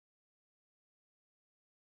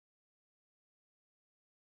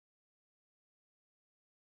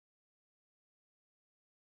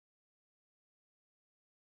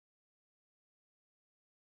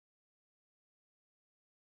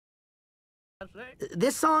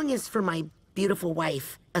This song is for my beautiful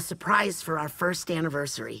wife, a surprise for our first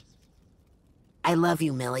anniversary. I love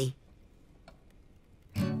you, Millie.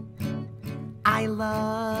 I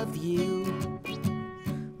love you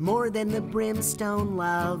more than the brimstone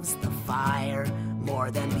loves the fire,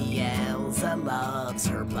 more than Beelzebub loves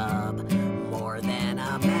her bub, more than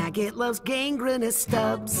a maggot loves gangrenous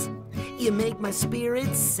stubs. You make my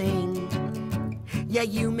spirit sing. Yeah,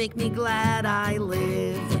 you make me glad I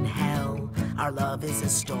live in hell. Our love is a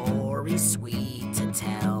story sweet to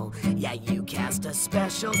tell. Yeah, you cast a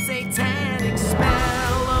special satanic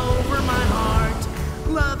spell over my heart.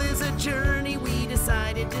 Love is a journey we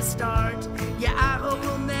decided to start. Yeah, I hope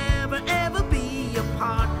we'll never ever be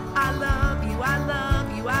apart. I love you, I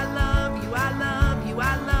love you, I love you, I love you,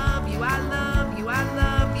 I love you, I love you, I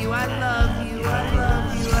love you, I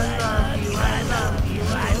love you, I love you, I love you, I love you,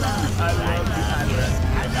 I love you,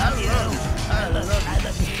 I love you, I love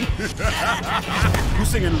you. You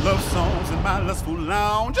singing love songs in my lustful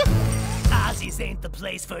lounge. Ozzie's ain't the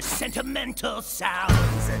place for sentimental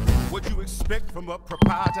sounds. What you expect from a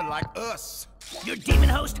proprietor like us? Your demon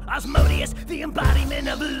host, Asmodeus, the embodiment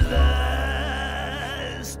of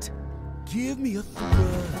lust. Give me a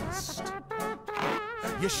thrust.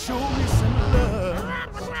 You show me some love.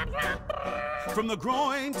 From the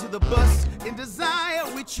groin to the bust, in desire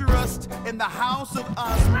we trust. In the house of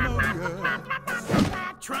Asmodeus.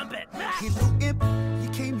 Trumpet. Hey, little imp, you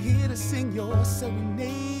came here to sing your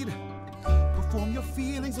serenade. Perform your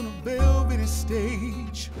feelings on a velvety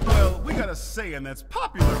stage. Well, we got a saying that's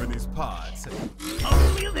popular in these parts.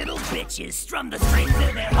 Only little bitches strum the strings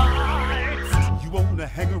in their hearts. You wanna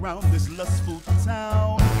hang around this lustful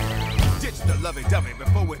town? Ditch the lovey-dovey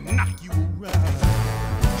before we knock you around.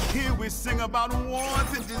 Here we sing about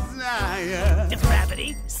wants and desire.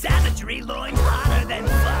 Depravity, savagery, loins hotter than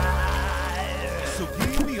fire. So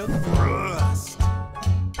give me a thrust.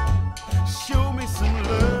 Show me some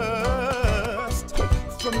lust.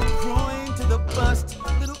 From the groin to the bust,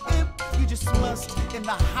 little imp, you just must. In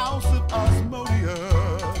the house of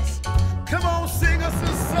Asmodeus. Come on, sing us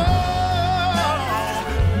a song.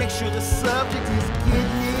 Make sure the subject is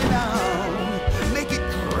getting it on. Make it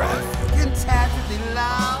gruff and tacitly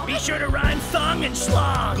loud. Be sure to rhyme thong and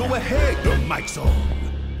schlong. Go ahead, your mic's on.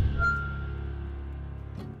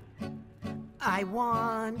 I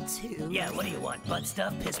want to. Yeah, what do you want? Butt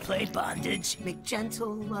stuff, piss play, bondage? Make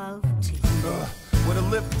gentle love to you. What a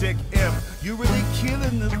lip dick imp. You really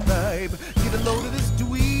killing the vibe. Get a load of this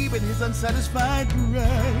dweeb and his unsatisfied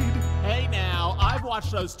pride. Hey now, I've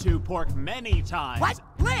watched those two pork many times. What?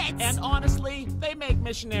 Blitz! And honestly, they make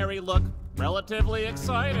Missionary look relatively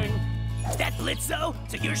exciting. That Blitzo?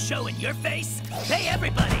 To your show in your face? Hey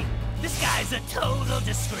everybody! This guy's a total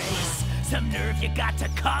disgrace. Some nerve you got to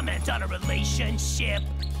comment on a relationship.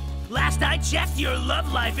 Last I checked, your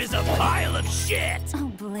love life is a pile of shit. Oh,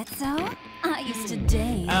 Blitzo? I used to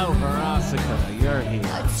date. Oh, Verosica, you're here.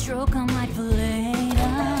 I'd stroke on my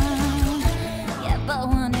later. Yeah, but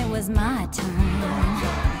when it was my turn,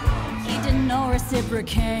 he did no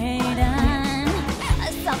reciprocating. A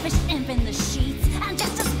selfish imp in the sheets, and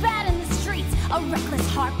just as bad in the streets. A reckless,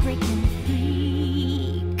 heartbreaking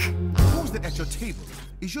freak. Who's that at your table?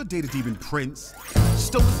 Is your data demon Prince?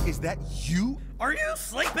 Stolas, is that you? Are you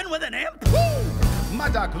sleeping with an imp? Woo! My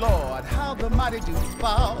dark lord, how the mighty do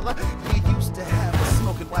fall. You used to have a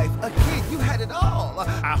smoking wife, a kid, you had it all.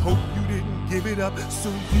 I hope you didn't give it up so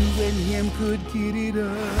you and him could get it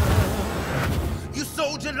up. You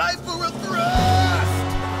sold your life for a thrust.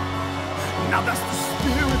 Now that's the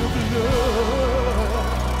spirit of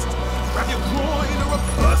lust. Grab your groin or a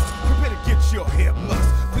bust. Prepare to get your hair mussed.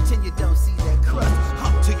 Pretend you don't see that crust.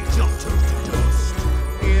 Hump till you jump to the dust.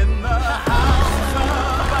 In the house of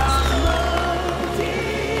Asmodeus.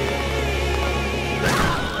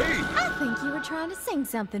 I think you were trying to sing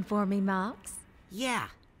something for me, Mox. Yeah,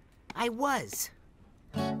 I was.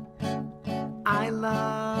 I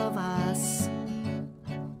love us.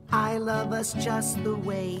 I love us just the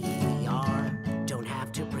way we are. Don't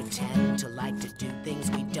have to pretend to like to do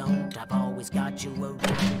things we don't. I've always got you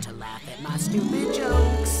around to laugh at my stupid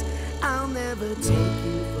jokes. I'll never take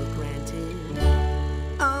you for granted.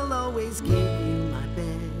 I'll always give you my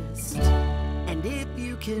best. And if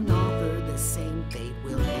you can offer the same fate,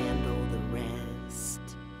 we'll handle the rest.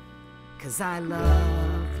 'Cause I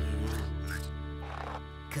love you.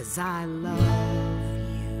 'Cause I love you.